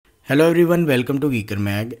Hello everyone, welcome to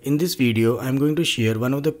geekermag. In this video, I am going to share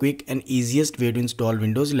one of the quick and easiest way to install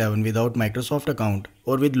Windows 11 without Microsoft account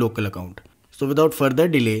or with local account. So without further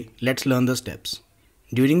delay, let's learn the steps.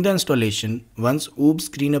 During the installation, once OOBS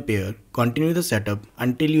screen appear, continue the setup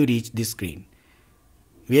until you reach this screen,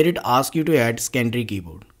 where it asks you to add secondary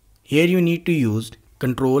keyboard. Here you need to use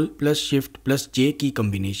Ctrl plus Shift plus J key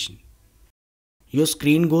combination. Your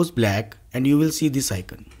screen goes black and you will see this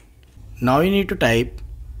icon. Now you need to type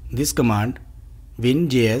this command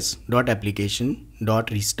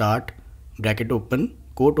WinJS.Application.restart bracket open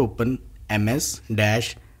quote open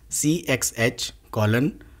ms-cxh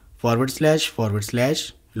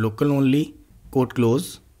 / local only quote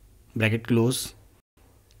close bracket close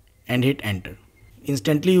and hit enter.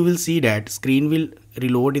 Instantly you will see that screen will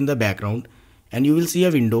reload in the background and you will see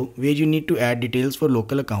a window where you need to add details for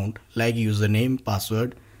local account like username,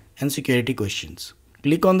 password and security questions.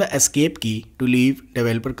 Click on the escape key to leave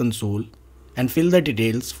developer console and fill the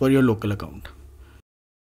details for your local account.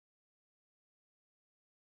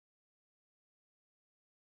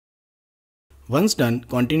 Once done,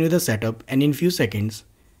 continue the setup and in few seconds,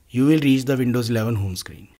 you will reach the Windows 11 home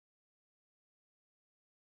screen.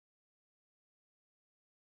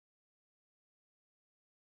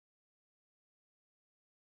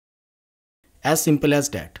 As simple as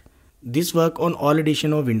that. This works on all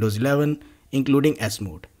edition of Windows 11 including S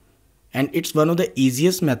mode. And it's one of the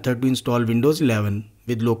easiest method to install Windows 11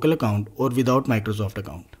 with local account or without Microsoft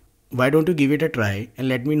account. Why don't you give it a try and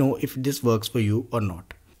let me know if this works for you or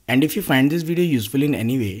not. And if you find this video useful in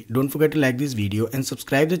any way, don't forget to like this video and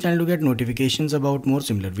subscribe the channel to get notifications about more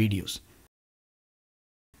similar videos.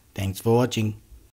 Thanks for watching.